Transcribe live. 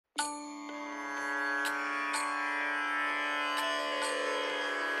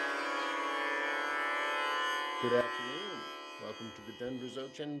Good afternoon. Welcome to the Denver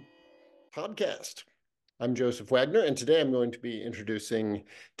Dzogchen Podcast. I'm Joseph Wagner, and today I'm going to be introducing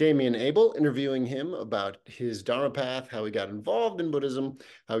Damien Abel, interviewing him about his Dharma path, how he got involved in Buddhism,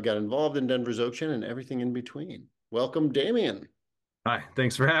 how he got involved in Denver Dzogchen, and everything in between. Welcome, Damien. Hi,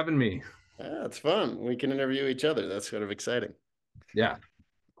 thanks for having me. It's fun. We can interview each other. That's sort of exciting. Yeah.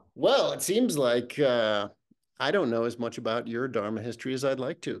 Well, it seems like I don't know as much about your Dharma history as I'd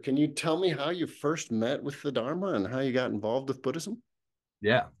like to. Can you tell me how you first met with the Dharma and how you got involved with Buddhism?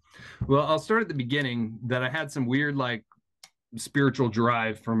 Yeah. Well, I'll start at the beginning that I had some weird, spiritual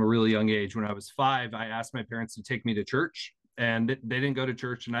drive from a really young age. When I was 5, I asked my parents to take me to church, and they didn't go to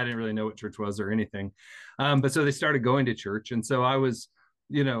church, and I didn't really know what church was or anything. But so they started going to church. And so I was,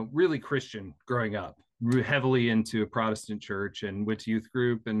 really Christian growing up, heavily into a Protestant church, and went to youth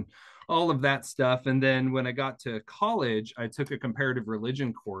group and all of that stuff. And then when I got to college, I took a comparative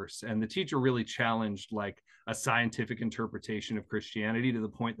religion course, and the teacher really challenged like a scientific interpretation of Christianity to the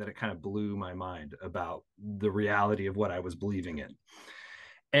point that it kind of blew my mind about the reality of what I was believing in.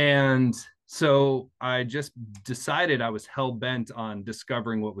 And so I just decided I was hell bent on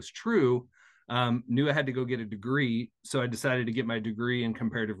discovering what was true. Knew I had to go get a degree, so I decided to get my degree in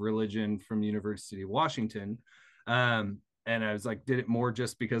comparative religion from the University of Washington. And I was like, did it more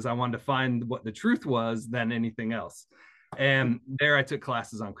just because I wanted to find what the truth was than anything else. And there I took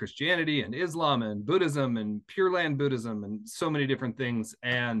classes on Christianity and Islam and Buddhism and Pure Land Buddhism and so many different things.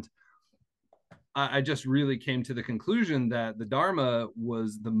 And I just really came to the conclusion that the Dharma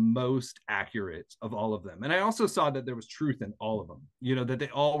was the most accurate of all of them. And I also saw that there was truth in all of them, that they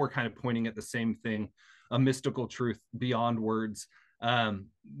all were kind of pointing at the same thing, a mystical truth beyond words.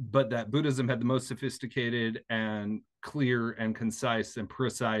 But that Buddhism had the most sophisticated and clear and concise and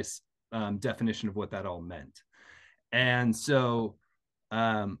precise definition of what that all meant. And so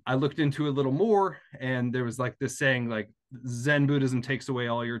I looked into it a little more, and there was like this saying, like, Zen Buddhism takes away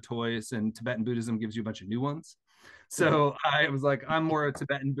all your toys, and Tibetan Buddhism gives you a bunch of new ones. So I was like, I'm more a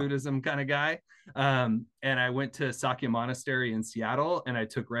Tibetan Buddhism kind of guy. And I went to Sakya Monastery in Seattle, and I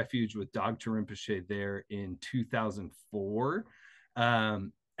took refuge with Dzogchen Rinpoche there in 2004.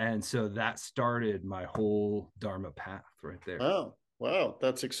 And so that started my whole Dharma path right there. Wow,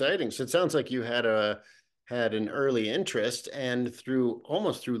 that's exciting. So it sounds like you had an early interest, and through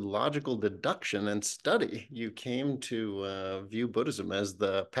logical deduction and study, you came to view Buddhism as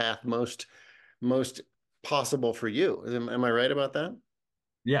the path most possible for you. Am I right about that?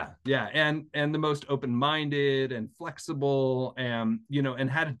 Yeah, and the most open-minded and flexible, and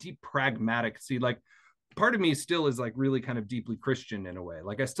and had a deep pragmatic, see, like, part of me still is like really kind of deeply Christian in a way.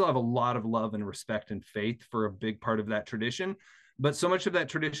 Like, I still have a lot of love and respect and faith for a big part of that tradition, but so much of that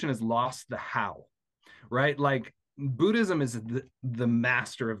tradition has lost the how, right? Like, Buddhism is the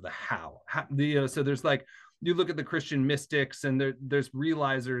master of the so there's like, you look at the Christian mystics, and there's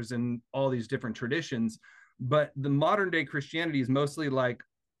realizers and all these different traditions, but the modern day Christianity is mostly like,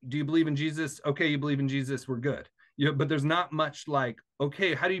 do you believe in Jesus? Okay, you believe in Jesus, we're good. But there's not much like,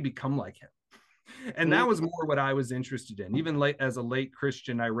 okay, how do you become like him? And that was more what I was interested in. Even late as a late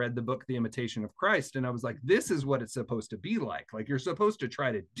Christian, I read the book The Imitation of Christ, and I was like, this is what it's supposed to be like. Like, you're supposed to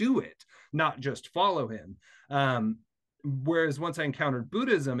try to do it, not just follow him. Whereas once I encountered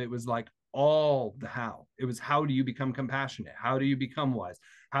Buddhism, it was like all the how. It was, how do you become compassionate? How do you become wise?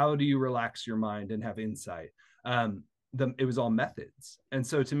 How do you relax your mind and have insight? It was all methods. And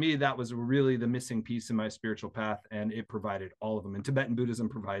so to me, that was really the missing piece in my spiritual path, and it provided all of them. And Tibetan Buddhism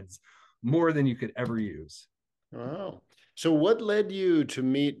provides more than you could ever use. Wow. So what led you to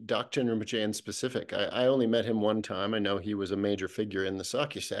meet Dzogchen Rinpoche in specific? I only met him one time. I know he was a major figure in the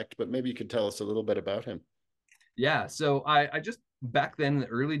Sakya sect, but maybe you could tell us a little bit about him. Yeah, so I just, back then in the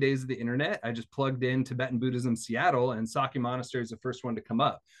early days of the internet, I just plugged in Tibetan Buddhism Seattle, and Sakya Monastery is the first one to come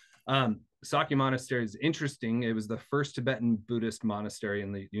up. Sakya Monastery is interesting. It was the first Tibetan Buddhist monastery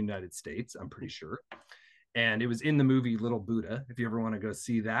in the United States, I'm pretty sure. And it was in the movie Little Buddha. If you ever want to go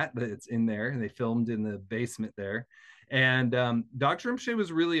see that, it's in there, and they filmed in the basement there. And Dr. Rinpoche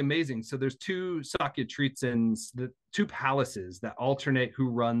was really amazing. So there's two Sakya Tritsins, the two palaces that alternate who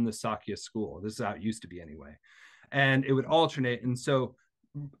run the Sakya school. This is how it used to be anyway. And it would alternate. And so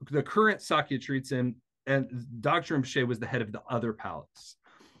the current Sakya Tritsin, and Dr. Rinpoche was the head of the other palace.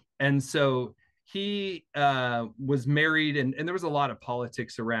 And so he was married, and there was a lot of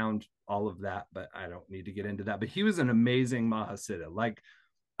politics around all of that, but I don't need to get into that. But he was an amazing Mahasiddha. Like,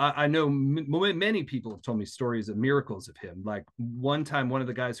 I know many people have told me stories of miracles of him. Like, one time, one of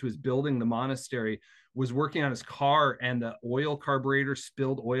the guys who was building the monastery was working on his car, and the oil carburetor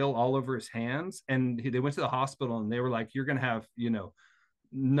spilled oil all over his hands. And they went to the hospital, and they were like, you're going to have,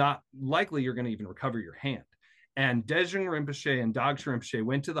 not likely you're going to even recover your hand. And Dzogchen Rinpoche and Dzogchen Rinpoche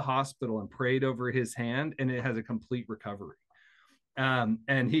went to the hospital and prayed over his hand, and it has a complete recovery.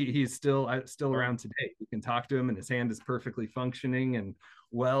 And he's still around today. You can talk to him, and his hand is perfectly functioning and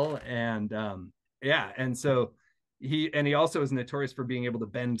well. And yeah, and so he also is notorious for being able to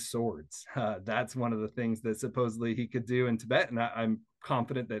bend swords. That's one of the things that supposedly he could do in Tibet, and I'm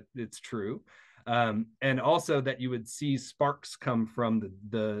confident that it's true. And also that you would see sparks come from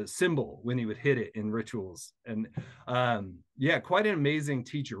the symbol when he would hit it in rituals. And yeah, quite an amazing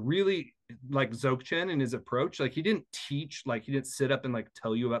teacher. Really, like Dzogchen in his approach, like he didn't teach, like he didn't sit up and like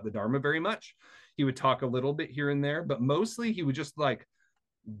tell you about the Dharma very much. He would talk a little bit here and there, but mostly he would just like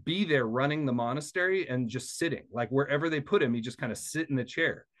be there running the monastery and just sitting, like wherever they put him, he just kind of sit in the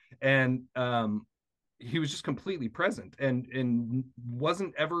chair. And he was just completely present and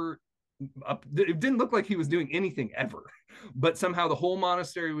wasn't ever up. It didn't look like he was doing anything ever, but somehow the whole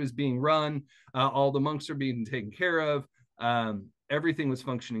monastery was being run. All the monks are being taken care of. Everything was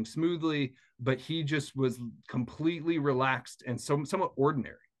functioning smoothly, but he just was completely relaxed and somewhat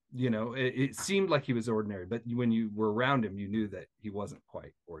ordinary. You know, it seemed like he was ordinary, but when you were around him, you knew that he wasn't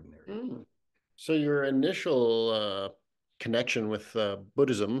quite ordinary. So your initial connection with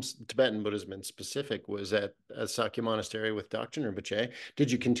Buddhism, Tibetan Buddhism in specific, was at a Sakya monastery with Dzogchen Rinpoche. Did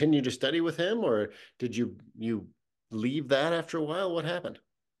you continue to study with him, or did you leave that after a while? What happened?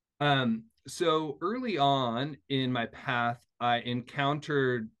 So early on in my path, I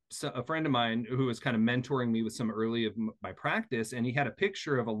encountered a friend of mine who was kind of mentoring me with some early of my practice, and he had a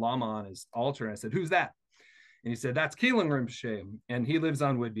picture of a lama on his altar. And I said, "Who's that?" And he said, "That's Keeling Rinpoche, and he lives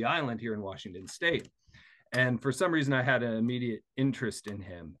on Whidbey Island here in Washington State." And for some reason, I had an immediate interest in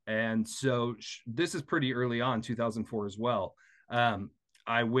him. And so this is pretty early on, 2004 as well.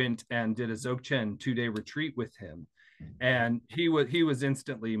 I went and did a Dzogchen 2-day retreat with him, and he was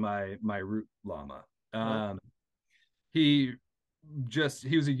instantly my root lama. He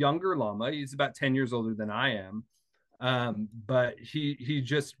was a younger lama. He's about 10 years older than I am. But he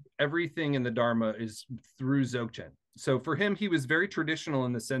just, everything in the Dharma is through Dzogchen. So for him, he was very traditional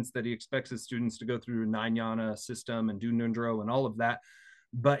in the sense that he expects his students to go through a 9-yana system and do Nundro and all of that.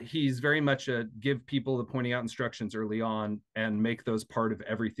 But he's very much a give people the pointing out instructions early on and make those part of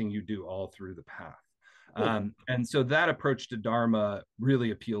everything you do all through the path. And so that approach to Dharma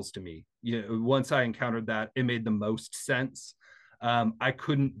really appeals to me. You know, once I encountered that, it made the most sense. I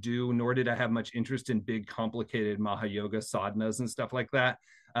couldn't do, nor did I have much interest in big, complicated Mahayoga sadhanas and stuff like that.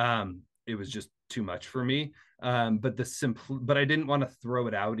 It was just too much for me. But I didn't want to throw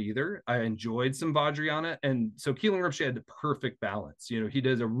it out either. I enjoyed some Vajrayana, and so Keeling Rinpoche had the perfect balance. You know, he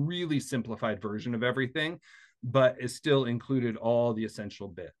does a really simplified version of everything, but it still included all the essential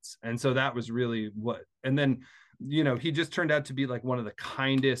bits. And so that was really what. And then, you know, he just turned out to be like one of the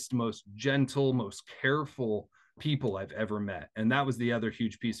kindest, most gentle, most careful people I've ever met. And that was the other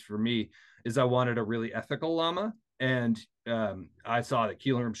huge piece for me, is I wanted a really ethical lama. And I saw that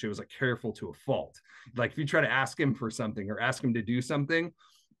Keeling Rinpoche was like careful to a fault. Like if you try to ask him for something or ask him to do something,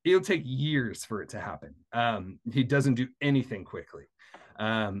 it'll take years for it to happen. He doesn't do anything quickly.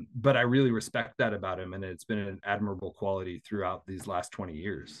 But I really respect that about him. And it's been an admirable quality throughout these last 20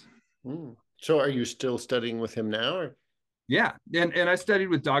 years. So are you still studying with him now? Or? Yeah. And I studied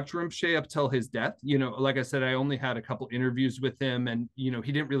with Dzogchen Rinpoche up till his death. You know, like I said, I only had a couple interviews with him, and, you know,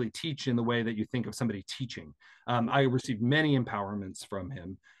 he didn't really teach in the way that you think of somebody teaching. I received many empowerments from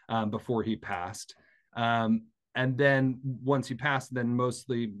him before he passed. And then once he passed, then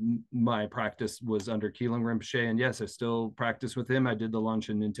mostly my practice was under Keeling Rinpoche. And yes, I still practice with him. I did the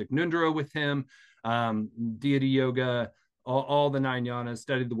Longchen Nintik Nundro with him, deity yoga, all the 9 yanas,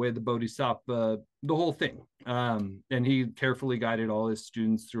 studied the way of the Bodhisattva, the whole thing. And he carefully guided all his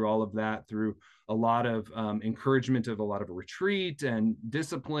students through all of that, through a lot of encouragement of a lot of retreat and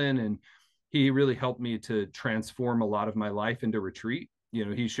discipline. And he really helped me to transform a lot of my life into retreat. You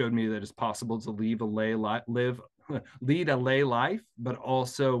know, he showed me that it's possible to lead a lay life, but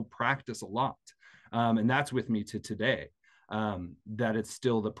also practice a lot. And that's with me to today, that it's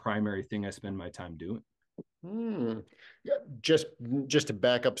still the primary thing I spend my time doing. Just to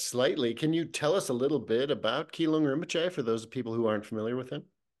back up slightly, can you tell us a little bit about Keeling Rinpoche for those people who aren't familiar with him?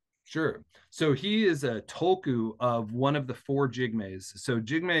 Sure. So he is a tulku of one of the 4 jigmes. So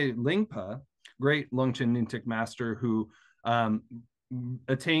Jigme Lingpa, great Longchen Nintik master, who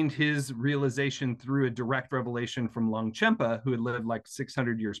attained his realization through a direct revelation from Longchenpa, who had lived like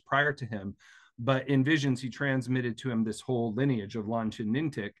 600 years prior to him. But in visions, he transmitted to him this whole lineage of Longchen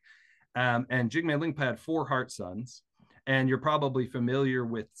Nintik. And Jigme Lingpa had 4 heart sons. And you're probably familiar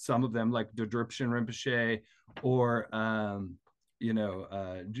with some of them, like Dodrupshin Rinpoche, or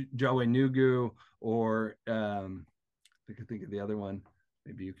Joe Nugu, or I could think of the other one.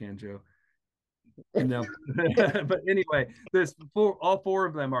 Maybe you can, Joe. No, but anyway, all four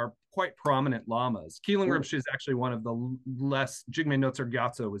of them are quite prominent lamas. Keeling Rinpoche is actually one of the less. Jigme Notsar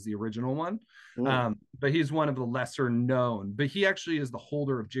Gyatso was the original one, but he's one of the lesser known. But he actually is the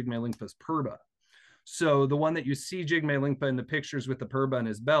holder of Jigme Lingpa's purba. So the one that you see Jigme Lingpa in the pictures with the purba in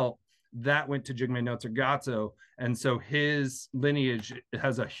his belt, that went to Jigme Notsar Gyatso, and so his lineage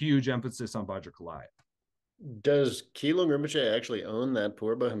has a huge emphasis on Vajrakalaya. Does Keeling Rinpoche actually own that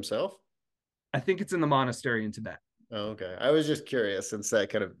purba himself? I think it's in the monastery in Tibet. Oh, okay. I was just curious, since that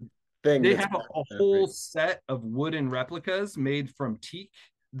kind of thing. They have a whole set of wooden replicas made from teak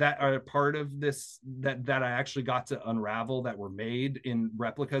that are part of this, that I actually got to unravel, that were made in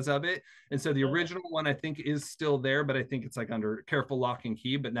replicas of it. And so the original one, I think, is still there, but I think it's like under careful lock and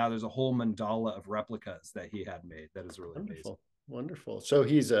key. But now there's a whole mandala of replicas that he had made. That is really amazing. Wonderful. So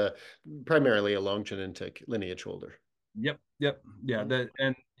he's primarily a Longchen lineage holder. Yep. Yeah.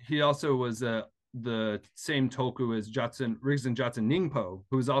 And he also was the same Tulku as Rigzen Jatsen Ningpo,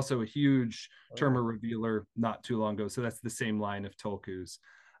 who was also a huge Terma revealer not too long ago. So that's the same line of Tulkus.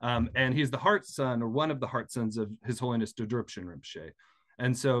 And he's the heart son, or one of the heart sons, of His Holiness Dodrupchen Rinpoche.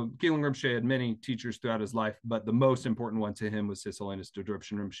 And so Keeling Rinpoche had many teachers throughout his life, but the most important one to him was His Holiness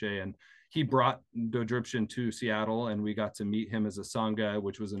Dodrupchen Rinpoche. And he brought Dodrupchen to Seattle, and we got to meet him as a Sangha,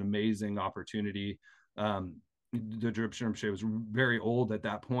 which was an amazing opportunity. Dodrupchen Rinpoche was very old at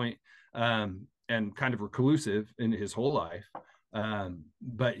that point, and kind of reclusive in his whole life.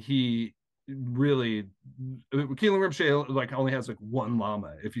 But he really, Keeling Rinpoche like only has like one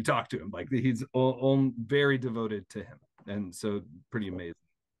lama. If you talk to him, like he's very devoted to him, and so pretty amazing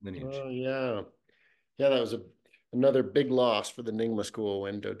lineage. Oh yeah, that was another big loss for the Nyingma school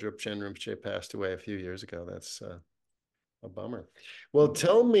when Dodrupchen Rinpoche passed away a few years ago. That's a bummer. Well,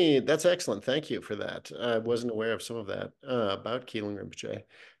 tell me, that's excellent. Thank you for that. I wasn't aware of some of that about Keeling Rinpoche.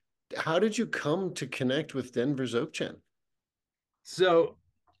 How did you come to connect with Denver Dzogchen? So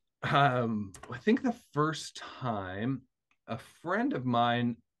I think the first time a friend of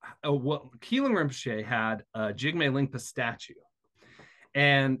mine, Keeling Rinpoche had a Jigme Lingpa statue,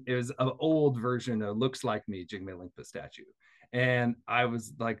 and it was an old version of Looks Like Me Jigme Lingpa statue. And I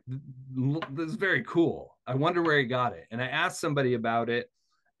was like, this is very cool. I wonder where he got it. And I asked somebody about it,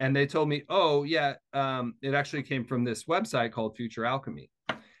 and they told me, oh yeah, it actually came from this website called Future Alchemy.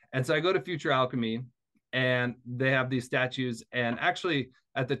 And so I go to Future Alchemy, and they have these statues. And actually,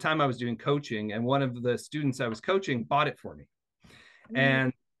 at the time I was doing coaching, and one of the students I was coaching bought it for me.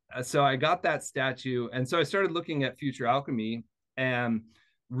 And so I got that statue. And so I started looking at Future Alchemy and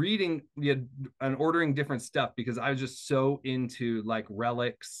reading and ordering different stuff, because I was just so into like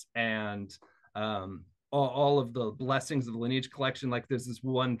relics and all of the blessings of the lineage collection. Like there's this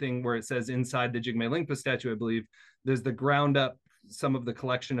one thing where it says inside the Jigme Lingpa statue, I believe, there's the ground up some of the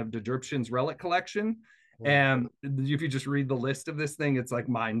collection of Dodrupchen's relic collection. And if you just read the list of this thing, it's like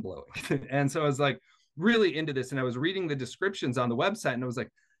mind blowing. And so I was like really into this, and I was reading the descriptions on the website, and I was like,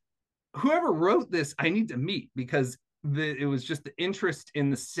 whoever wrote this, I need to meet, because it was just the interest in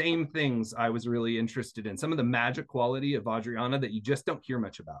the same things I was really interested in. Some of the magic quality of Vajrayana that you just don't hear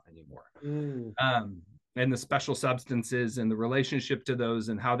much about anymore. And the special substances and the relationship to those,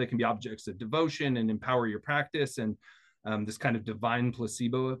 and how they can be objects of devotion and empower your practice, and this kind of divine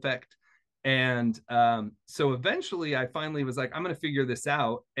placebo effect. And so eventually I finally was like, I'm going to figure this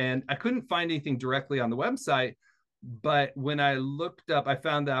out. And I couldn't find anything directly on the website. But when I looked up, I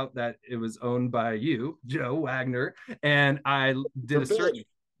found out that it was owned by you, Joe Wagner. And I did a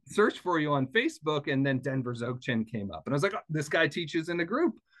search for you on Facebook, and then Denver Dzogchen came up. And I was like, oh, this guy teaches in a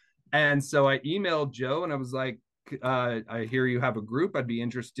group. And so I emailed Joe, and I was like, I hear you have a group. I'd be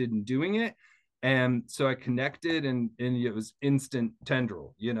interested in doing it. And so I connected, and it was instant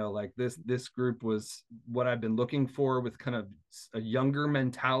tendril, like this group was what I've been looking for, with kind of a younger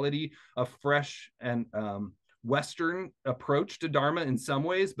mentality, a fresh and Western approach to Dharma in some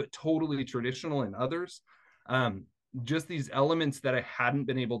ways, but totally traditional in others. Just these elements that I hadn't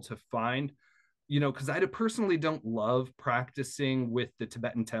been able to find, because I personally don't love practicing with the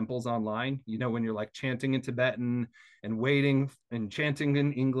Tibetan temples online, when you're like chanting in Tibetan and waiting and chanting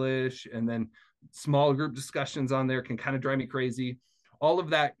in English, and then small group discussions on there can kind of drive me crazy. All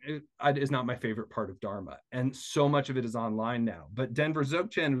of that is not my favorite part of Dharma. And so much of it is online now. But Denver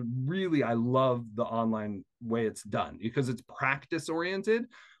Dzogchen, really, I love the online way it's done, because it's practice oriented,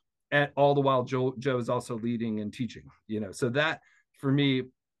 and all the while Joe is also leading and teaching, so that for me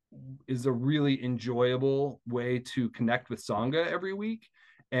is a really enjoyable way to connect with Sangha every week.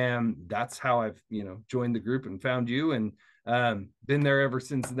 And that's how I've, joined the group and found you, and been there ever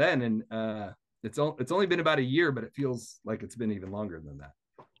since then. And It's only been about a year, but it feels like it's been even longer than that.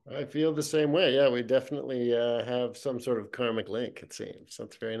 I feel the same way. Yeah, we definitely have some sort of karmic link, it seems.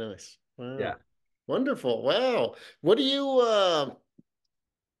 That's very nice. Yeah. Wow. Wonderful. Wow. What do you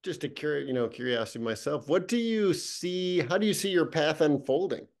just a curiosity myself, what do you see, how do you see your path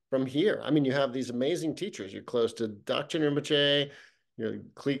unfolding from here? I mean, you have these amazing teachers. You're close to Dzogchen Rinpoche, you're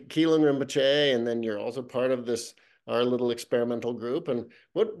Keeling Rinpoche, and then you're also part of this our little experimental group. And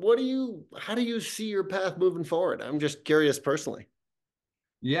how do you see your path moving forward? I'm just curious personally.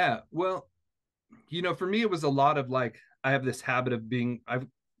 Yeah. Well, for me, it was a lot of like, I have this habit of I've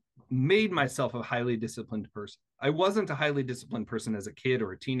made myself a highly disciplined person. I wasn't a highly disciplined person as a kid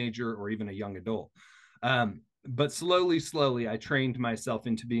or a teenager or even a young adult. But slowly, I trained myself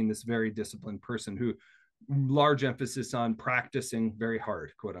into being this very disciplined person who large emphasis on practicing very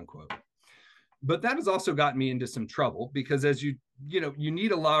hard, quote unquote. But that has also gotten me into some trouble because as you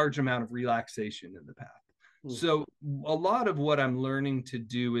need a large amount of relaxation in the path. So a lot of what I'm learning to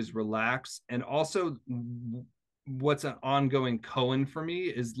do is relax. And also what's an ongoing koan for me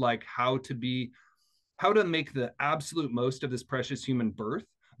is like how to make the absolute most of this precious human birth,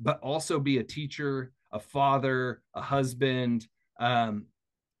 but also be a teacher, a father, a husband, and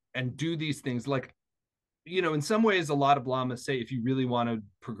do these things. Like, in some ways, a lot of lamas say if you really want to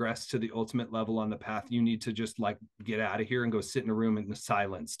progress to the ultimate level on the path, you need to just like get out of here and go sit in a room in the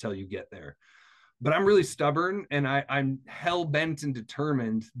silence till you get there. But I'm really stubborn, and I'm hell bent and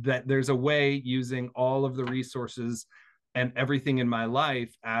determined that there's a way, using all of the resources and everything in my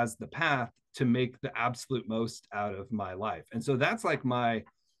life as the path, to make the absolute most out of my life. And so that's my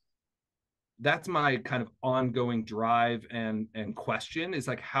kind of ongoing drive and question is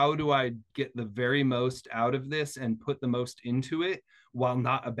like, how do I get the very most out of this and put the most into it while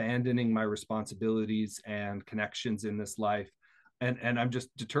not abandoning my responsibilities and connections in this life? And I'm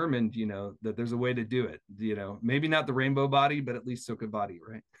just determined, that there's a way to do it, maybe not the rainbow body, but at least Sukha body,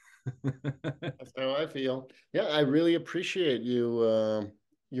 right? That's how I feel. Yeah, I really appreciate your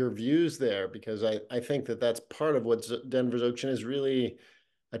views there, because I think that that's part of what Denver Dzogchen is really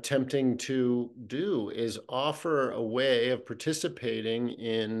attempting to do, is offer a way of participating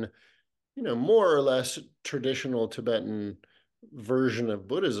in, more or less traditional Tibetan version of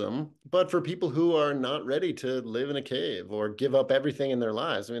Buddhism, but for people who are not ready to live in a cave or give up everything in their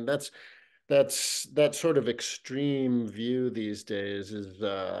lives. I mean, that's that sort of extreme view these days is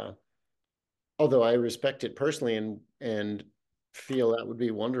although I respect it personally and feel that would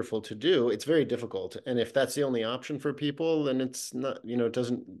be wonderful to do, it's very difficult. And if that's the only option for people, then it's not, it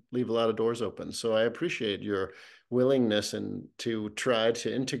doesn't leave a lot of doors open. So I appreciate your willingness and to try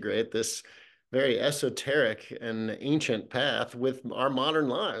to integrate this very esoteric and ancient path with our modern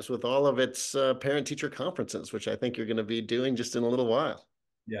lives, with all of its parent-teacher conferences, which I think you're going to be doing just in a little while.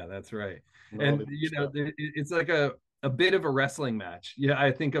 Yeah, that's right. And And it's like a bit of a wrestling match. Yeah,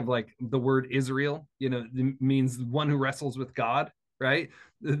 I think of like the word Israel, it means one who wrestles with God, right?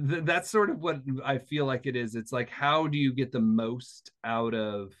 That's sort of what I feel like it is. It's like, how do you get the most out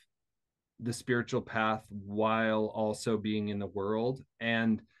of the spiritual path while also being in the world?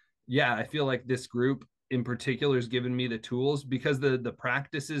 And yeah, I feel like this group in particular has given me the tools, because the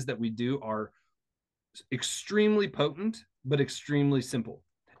practices that we do are extremely potent but extremely simple,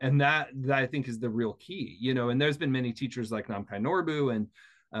 and that I think is the real key. And there's been many teachers like Namkhai Norbu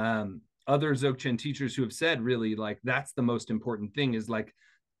and other Dzogchen teachers who have said, really, like, that's the most important thing, is like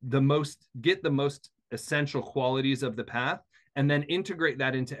get the most essential qualities of the path and then integrate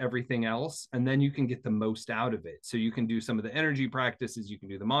that into everything else, and then you can get the most out of it. So you can do some of the energy practices, you can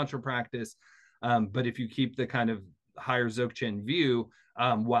do the mantra practice, but if you keep the kind of higher Dzogchen view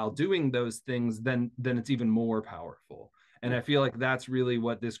while doing those things, then it's even more powerful. And I feel like that's really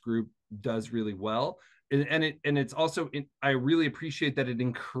what this group does really well. And it's also, I really appreciate that it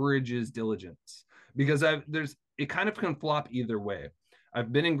encourages diligence, because it kind of can flop either way.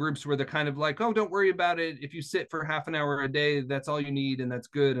 I've been in groups where they're kind of like, oh, don't worry about it. If you sit for half an hour a day, that's all you need, and that's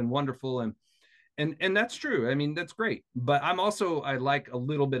good and wonderful. And that's true. I mean, that's great. But I like a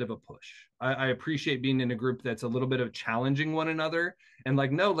little bit of a push. I appreciate being in a group that's a little bit of challenging one another, and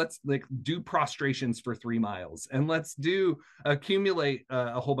like, no, let's like do prostrations for 3 miles, and let's accumulate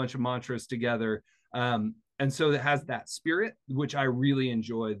a whole bunch of mantras together. And so it has that spirit, which I really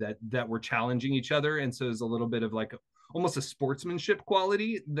enjoy, that we're challenging each other. And so there's a little bit of like almost a sportsmanship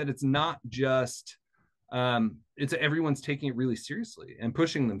quality, that it's not just it's everyone's taking it really seriously and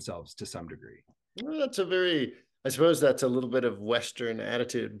pushing themselves to some degree. Well, that's a very I suppose that's a little bit of Western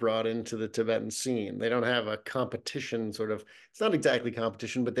attitude brought into the Tibetan scene. They don't have a competition sort of, it's not exactly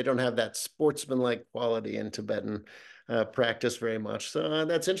competition, but they don't have that sportsmanlike quality in Tibetan practice very much. So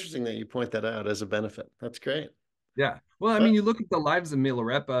that's interesting that you point that out as a benefit. That's great. Yeah. Well, I Well, mean, you look at the lives of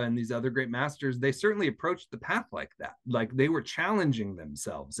Milarepa and these other great masters, they certainly approached the path like that. Like they were challenging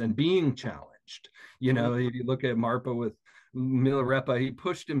themselves and being challenged. You know, if you look at Marpa with Milarepa, he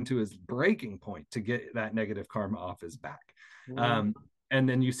pushed him to his breaking point to get that negative karma off his back. And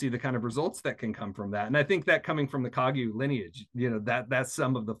then you see the kind of results that can come from that. And I think that coming from the Kagyu lineage, you know, that's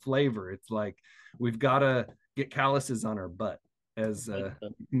some of the flavor. It's like we've got to get calluses on our butt, as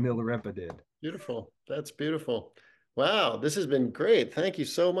Milarepa did. beautiful. That's beautiful. Wow, this has been great. Thank you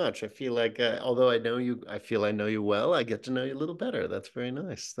so much. I feel like, although I know you, I feel I know you well, I get to know you a little better. That's very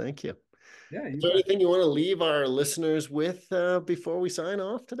nice. Thank you. Yeah, Is you there bet. anything you want to leave our listeners with before we sign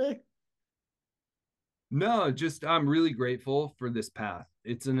off today? No, just I'm really grateful for this path.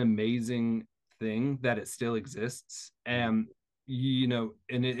 It's an amazing thing that it still exists. And you know,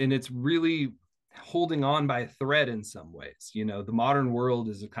 and it's really holding on by a thread in some ways. You know, the modern world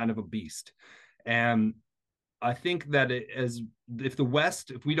is a kind of a beast. And I think that if the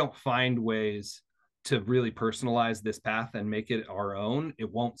West, if we don't find ways to really personalize this path and make it our own, it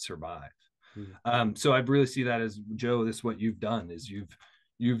won't survive. So I really see that as, Joe, this is what you've done is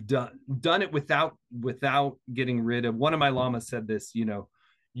you've done it without getting rid of. One of my lamas said this, you know,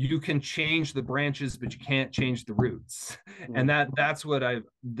 you can change the branches but you can't change the roots. And that's what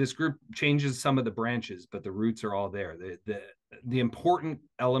this group changes some of the branches, but the roots are all there. The important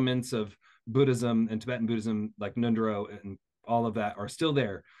elements of Buddhism and Tibetan Buddhism, like Nundro and all of that, are still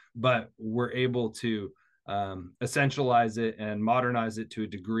there, but we're able to essentialize it and modernize it to a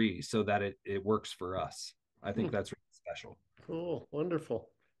degree so that it works for us. I think that's really special. Cool. Wonderful.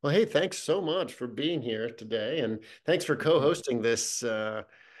 Well, hey, thanks so much for being here today, and thanks for co-hosting this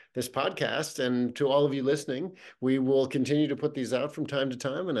podcast. And to all of you listening, we will continue to put these out from time to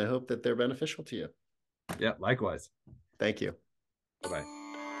time, and I hope that they're beneficial to you. Yeah, likewise. Thank you. Bye-bye.